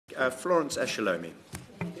Florence Eshalomi.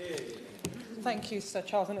 Thank you, Sir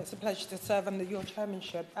Charles, and it's a pleasure to serve under your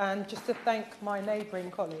chairmanship. And just to thank my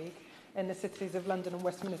neighbouring colleague in the cities of London and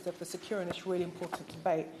Westminster for securing this really important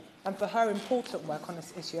debate and for her important work on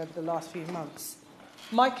this issue over the last few months.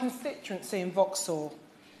 My constituency in Vauxhall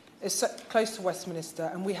is so close to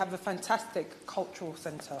Westminster, and we have a fantastic cultural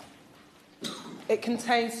centre. It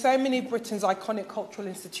contains so many of Britain's iconic cultural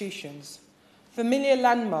institutions, familiar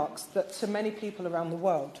landmarks that to many people around the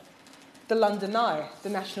world. The London Eye, the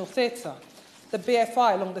National Theatre, the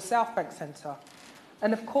BFI along the South Bank Centre,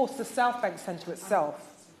 and of course the South Bank Centre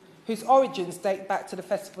itself, whose origins date back to the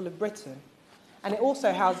Festival of Britain. And it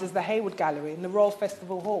also houses the Hayward Gallery and the Royal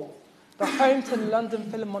Festival Hall, the home to the London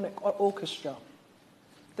Philharmonic Orchestra.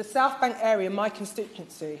 The South Bank area, my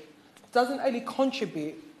constituency, doesn't only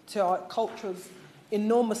contribute to our culture's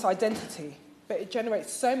enormous identity, but it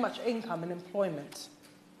generates so much income and employment.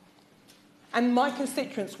 And my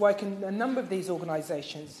constituents work in a number of these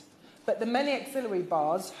organisations, but the many auxiliary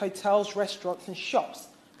bars, hotels, restaurants and shops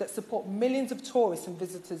that support millions of tourists and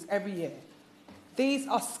visitors every year. These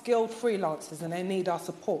are skilled freelancers and they need our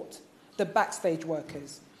support, the backstage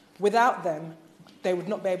workers. Without them, they would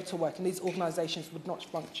not be able to work and these organisations would not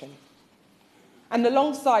function. And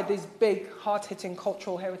alongside these big, hard-hitting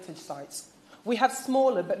cultural heritage sites, we have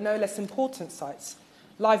smaller but no less important sites,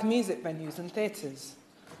 live music venues and theatres,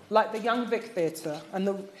 like the Young Vic Theatre and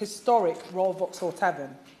the historic Royal Vauxhall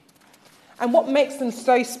Tavern. And what makes them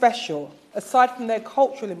so special, aside from their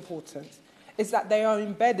cultural importance, is that they are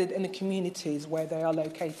embedded in the communities where they are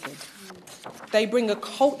located. They bring a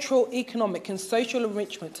cultural, economic and social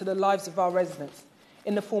enrichment to the lives of our residents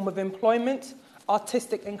in the form of employment,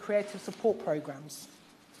 artistic and creative support programmes.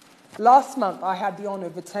 Last month, I had the honour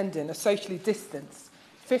of attending a socially distanced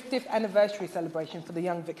 50th anniversary celebration for the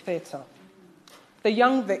Young Vic Theatre. The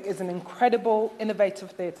Young Vic is an incredible,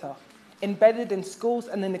 innovative theatre, embedded in schools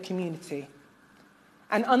and in the community.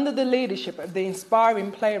 And under the leadership of the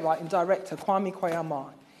inspiring playwright and director Kwame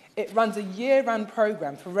Kwei-Armah, it runs a year-round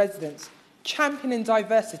programme for residents championing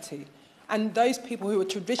diversity and those people who are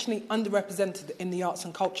traditionally underrepresented in the arts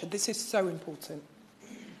and culture. This is so important.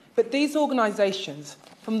 But these organisations,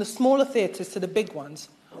 from the smaller theatres to the big ones,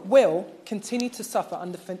 will continue to suffer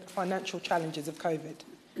under financial challenges of COVID.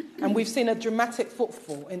 And we've seen a dramatic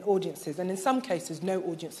footfall in audiences, and in some cases, no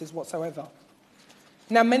audiences whatsoever.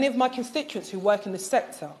 Now, many of my constituents who work in the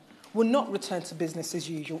sector will not return to business as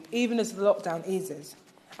usual, even as the lockdown eases,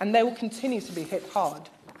 and they will continue to be hit hard.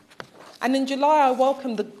 And in July, I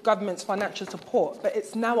welcomed the government's financial support, but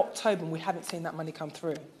it's now October and we haven't seen that money come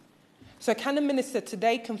through. So can the Minister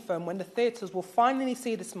today confirm when the theatres will finally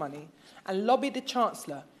see this money and lobby the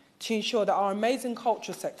Chancellor to ensure that our amazing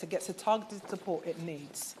cultural sector gets the targeted support it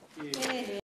needs? Yeah.